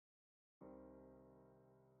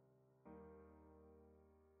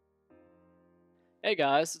Hey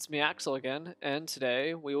guys, it's me Axel again, and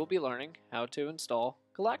today we will be learning how to install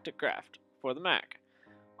Galacticraft for the Mac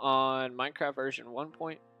on Minecraft version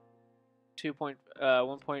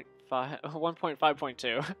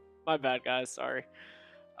 1.5.2. My bad guys, sorry.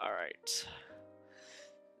 Alright.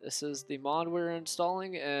 This is the mod we're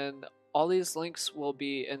installing, and all these links will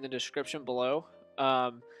be in the description below.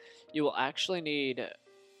 You will actually need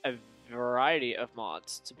a variety of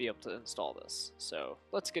mods to be able to install this, so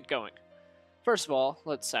let's get going. First of all,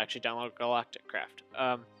 let's actually download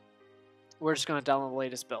Galacticraft. We're just going to download the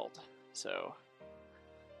latest build. So,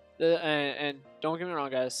 and don't get me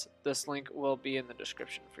wrong, guys. This link will be in the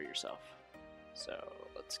description for yourself. So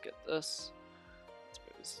let's get this. Let's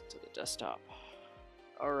move this to the desktop.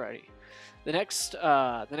 Alrighty. The next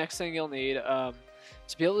thing you'll need to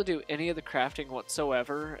be able to do any of the crafting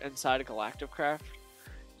whatsoever inside of Galacticraft,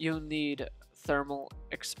 you'll need thermal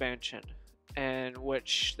expansion, and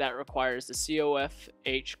which that requires the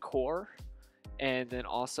COFH Core, and then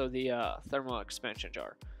also the thermal expansion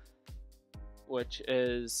jar, which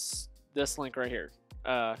is this link right here.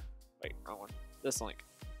 Wait, wrong one. This link.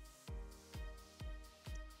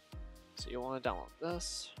 So you want to download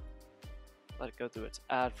this. Let it go through its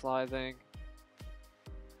AdFly thing.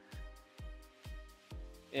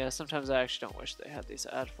 Yeah, sometimes I actually don't wish they had these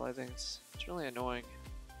AdFly things. It's really annoying.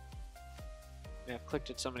 Yeah, I've clicked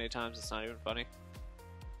it so many times it's not even funny.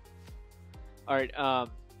 Alright,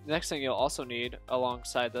 next thing you'll also need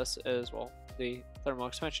alongside this is, well, the thermal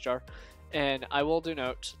expansion jar. And I will do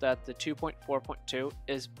note that the 2.4.2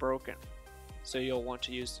 is broken, so you'll want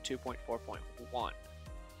to use the 2.4.1.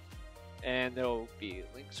 And there will be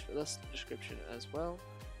links for this in the description as well.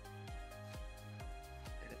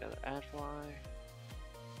 And another AdFly.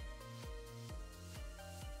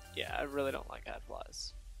 Yeah, I really don't like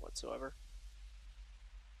AdFlies whatsoever.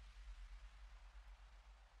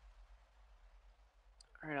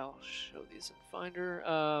 Alright, I'll show these in Finder,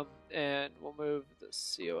 and we'll move the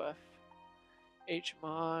COFH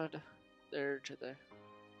mod there to the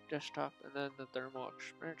desktop, and then the thermal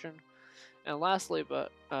expansion. And lastly,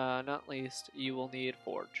 but not least, you will need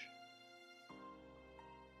Forge.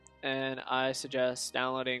 And I suggest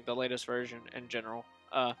downloading the latest version in general.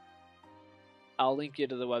 I'll link you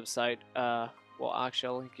to the website. Well, actually,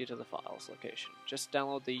 I'll link you to the files location. Just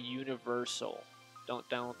download the universal. Don't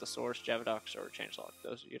download the source, javadocs, or changelog.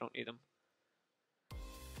 Those, you don't need them.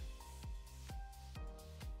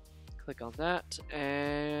 Click on that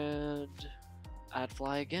and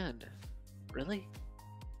AdFly again. Really?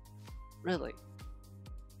 Really?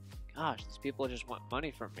 Gosh, these people just want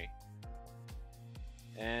money from me.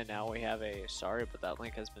 And now we have a sorry, but that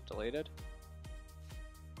link has been deleted.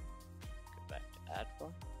 Go back to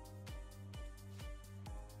AdFly.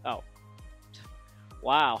 Oh.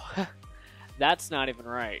 Wow. That's not even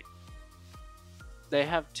right. They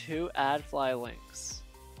have two AdFly links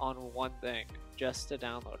on one thing just to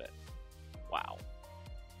download it. Wow.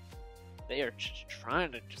 They are just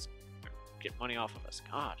trying to just get money off of us.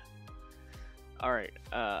 God. Alright,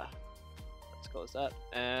 let's close that,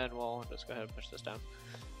 and we'll just go ahead and push this down.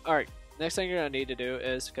 Alright, next thing you're going to need to do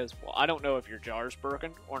is, because, well, I don't know if your jar's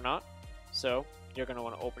broken or not, so you're going to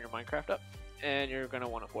want to open your Minecraft up, and you're going to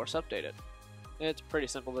want to force update it. It's pretty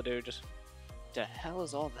simple to do, just, the hell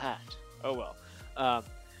is all that? Oh well.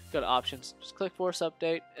 Go to options, just click force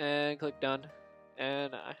update, and click done,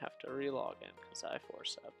 and I have to relog in, because I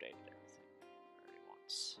force updated everything already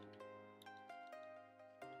once.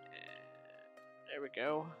 There we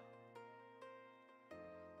go.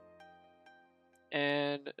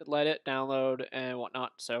 And let it download and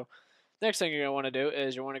whatnot. So next thing you're going to want to do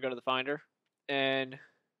is you want to go to the Finder, and,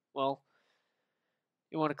 well,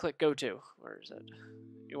 you want to click Go To. Where is it?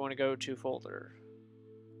 You want to go to Folder.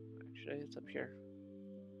 Actually, it's up here.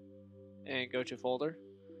 And go to Folder.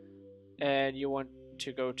 And you want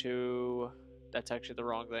to go to... That's actually the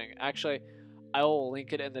wrong thing. Actually, I will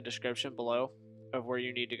link it in the description below of where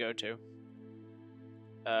you need to go to.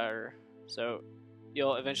 So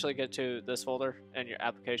you'll eventually get to this folder and your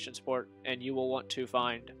application support, and you will want to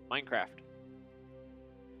find Minecraft.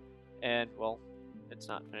 And, well, it's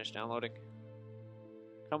not finished downloading.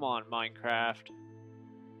 Come on, Minecraft.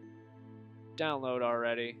 Download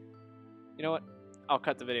already. You know what? I'll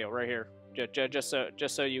cut the video right here, just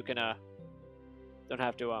so you can don't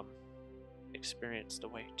have to experience the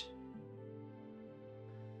wait.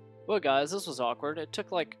 Well, guys, this was awkward. It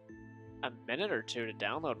took like a minute or two to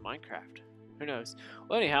download Minecraft. Who knows?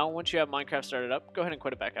 Well, anyhow, once you have Minecraft started up, go ahead and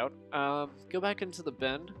quit it back out. Go back into the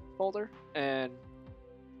bin folder and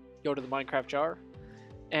go to the Minecraft jar.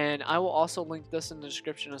 And I will also link this in the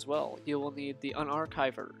description as well. You will need the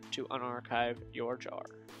UnArchiver to unarchive your jar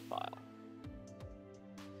file.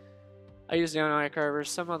 I use the UnArchiver.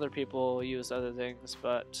 Some other people use other things,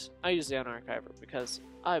 but I use the UnArchiver because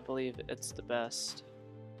I believe it's the best.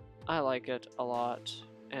 I like it a lot,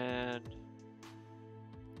 and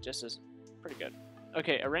it just is pretty good.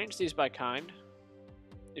 Okay, arrange these by kind.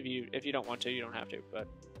 If you don't want to, you don't have to, but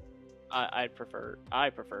I prefer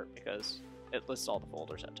it because it lists all the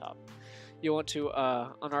folders at top. You want to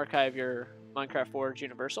unarchive your Minecraft Forge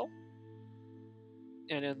Universal,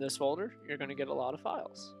 and in this folder, you're going to get a lot of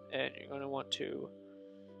files, and you're going to want to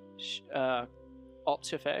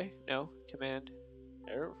Alt-Shift-A, no, Command,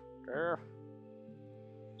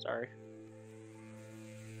 sorry,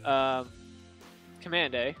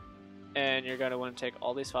 Command A, and you're going to want to take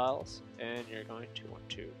all these files, and you're going to want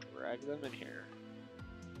to drag them in here,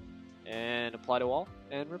 and apply to all,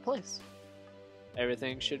 and replace.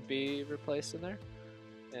 Everything should be replaced in there,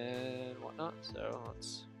 and whatnot, so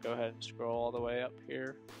let's go ahead and scroll all the way up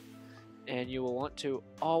here. And you will want to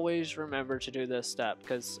always remember to do this step,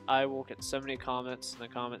 because I will get so many comments in the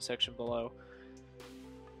comment section below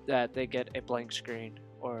that they get a blank screen,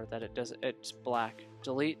 or that it's black.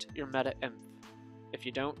 Delete your meta inf. If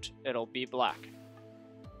you don't, it'll be black.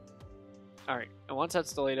 Alright, and once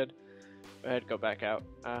that's deleted, go ahead, go back out,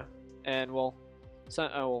 and we'll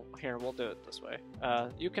here, we'll do it this way.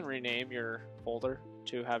 You can rename your folder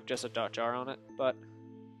to have just a .jar on it, but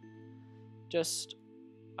just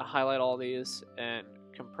highlight all these and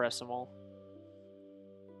compress them all.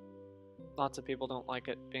 Lots of people don't like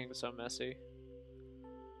it being so messy.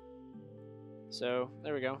 So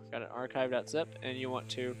there we go, got an archive.zip, and you want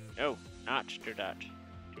to, no, not do that.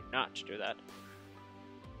 Do not do that.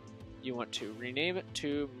 You want to rename it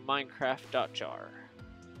to Minecraft.jar.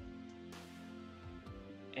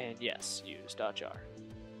 And yes, use .jar.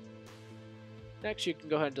 Next, you can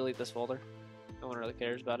go ahead and delete this folder. No one really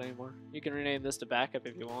cares about it anymore. You can rename this to backup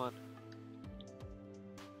if you want.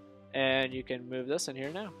 And you can move this in here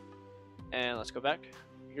now. And let's go back.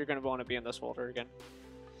 You're going to want to be in this folder again.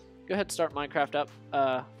 Go ahead and start Minecraft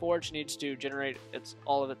up. Forge needs to generate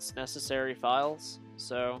all of its necessary files.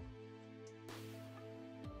 So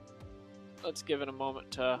let's give it a moment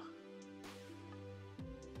to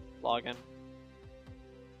log in.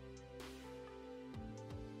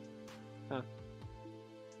 Huh.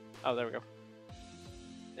 Oh, there we go.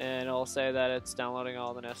 And it'll say that it's downloading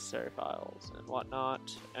all the necessary files and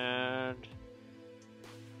whatnot, and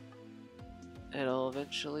it'll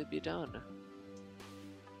eventually be done.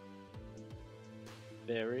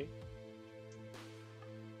 Very.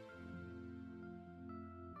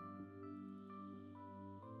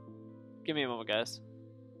 Give me a moment, guys.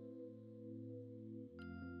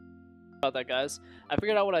 About that, guys. I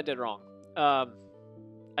figured out what I did wrong.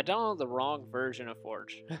 I downloaded the wrong version of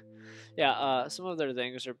Forge. Yeah, some of their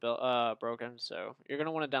things are broken, so you're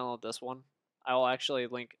gonna want to download this one. I will actually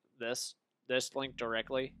link this link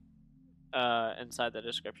directly inside the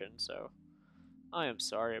description. So I am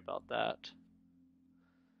sorry about that.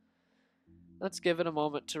 Let's give it a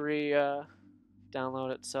moment to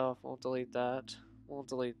download itself. We'll delete that. We'll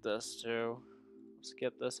delete this too.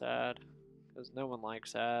 Skip this ad because no one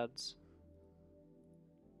likes ads.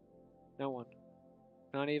 No one.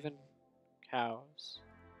 Not even cows.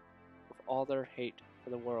 With all their hate for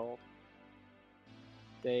the world,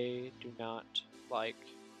 they do not like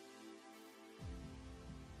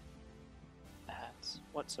ads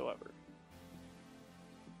whatsoever.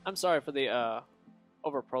 I'm sorry for the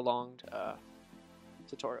over prolonged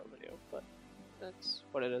tutorial video, but that's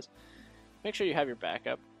what it is. Make sure you have your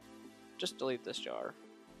backup. Just delete this jar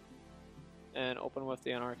and open with the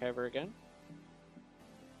UnArchiver again.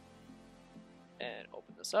 And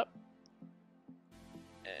open this up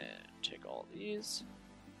and take all these.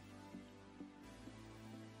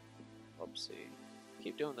 Oopsie.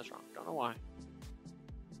 Keep doing this wrong. Don't know why.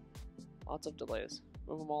 Lots of delays.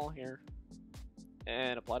 Move them all here.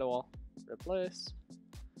 And apply to all. Replace.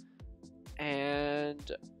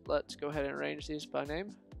 And let's go ahead and arrange these by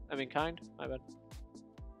name. I mean kind. My bad.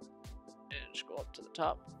 And scroll up to the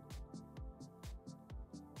top.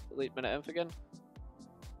 Delete meta inf again.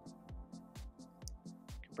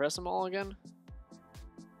 Compress them all again.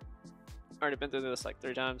 Already been through this like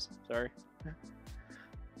 3 times. Sorry.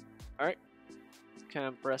 Alright.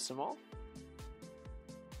 Compress them all.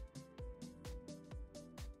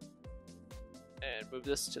 And move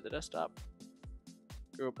this to the desktop.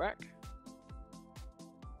 Go back.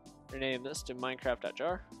 Rename this to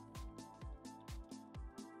Minecraft.jar.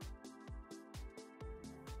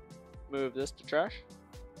 Move this to trash.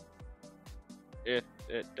 If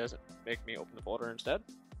it doesn't make me open the folder instead.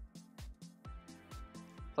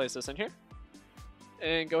 Place this in here.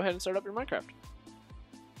 And go ahead and start up your Minecraft.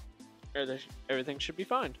 Everything should be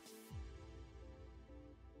fine.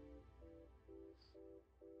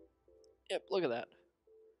 look at that.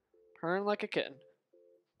 Purring like a kitten.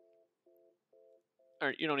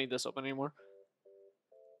 Alright, you don't need this open anymore.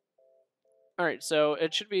 Alright, so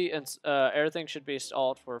it should be, everything should be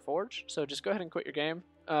installed for Forge. So just go ahead and quit your game.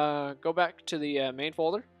 Go back to the main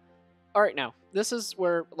folder. Alright, now, this is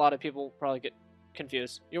where a lot of people probably get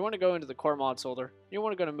confused. You want to go into the core mods folder. You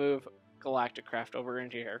want to go to move Galacticraft over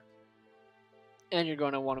into here. And you're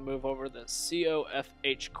going to want to move over the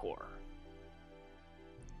COFH Core.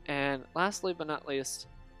 And lastly but not least,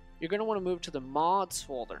 you're going to want to move to the mods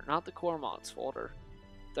folder, not the core mods folder,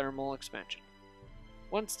 thermal expansion.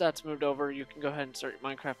 Once that's moved over, you can go ahead and start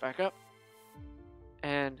your Minecraft back up,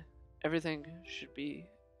 and everything should be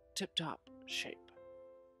tip-top shape.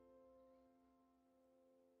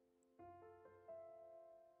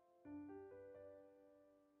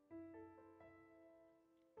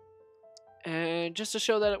 And just to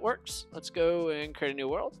show that it works, let's go and create a new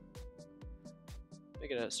world.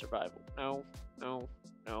 Make it a survival. No, no,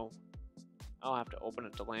 no. I'll have to open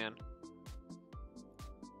it to land.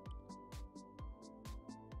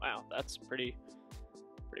 Wow, that's pretty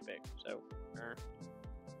big. So,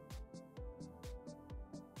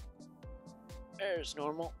 there's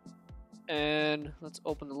normal. And let's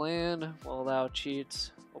open the land. We'll allow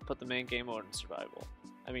cheats. We'll put the main game mode in survival.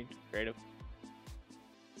 I mean, creative.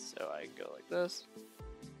 So I can go like this.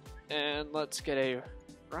 And let's get a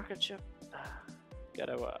rocket ship.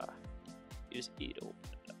 Gotta use E to open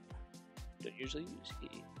it up. Don't usually use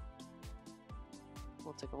E.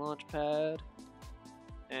 We'll take a launch pad.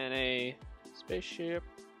 And a spaceship.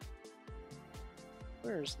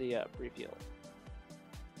 Where's the brief field?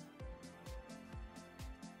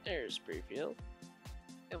 There's brief field.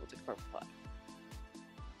 And we'll take a purple pie.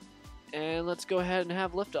 And let's go ahead and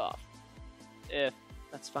have liftoff. If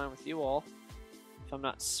that's fine with you all. If I'm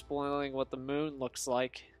not spoiling what the moon looks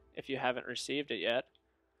like if you haven't received it yet.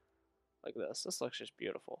 Like this. This looks just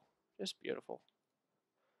beautiful. Just beautiful.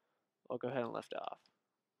 I'll go ahead and lift off.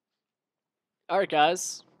 Alright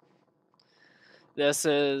guys, this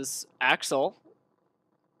is Axel,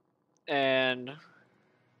 and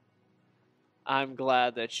I'm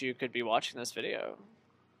glad that you could be watching this video.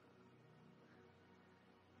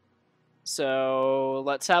 So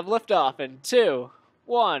let's have liftoff in 2,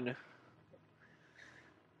 1.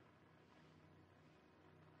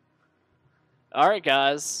 Alright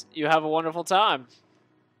guys, you have a wonderful time.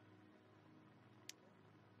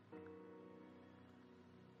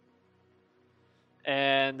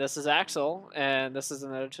 And this is Axel, and this is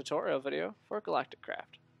another tutorial video for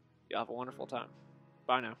Galacticraft. You have a wonderful time.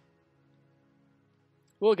 Bye now.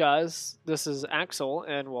 Well guys, this is Axel,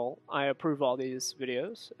 and well, I approve all these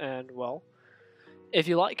videos, and well, if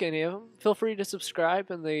you like any of them, feel free to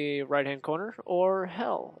subscribe in the right hand corner, or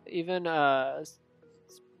hell, even toss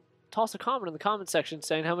a comment in the comment section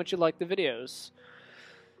saying how much you like the videos.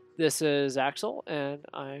 This is Axel, and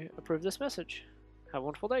I approve this message. Have a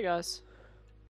wonderful day, guys.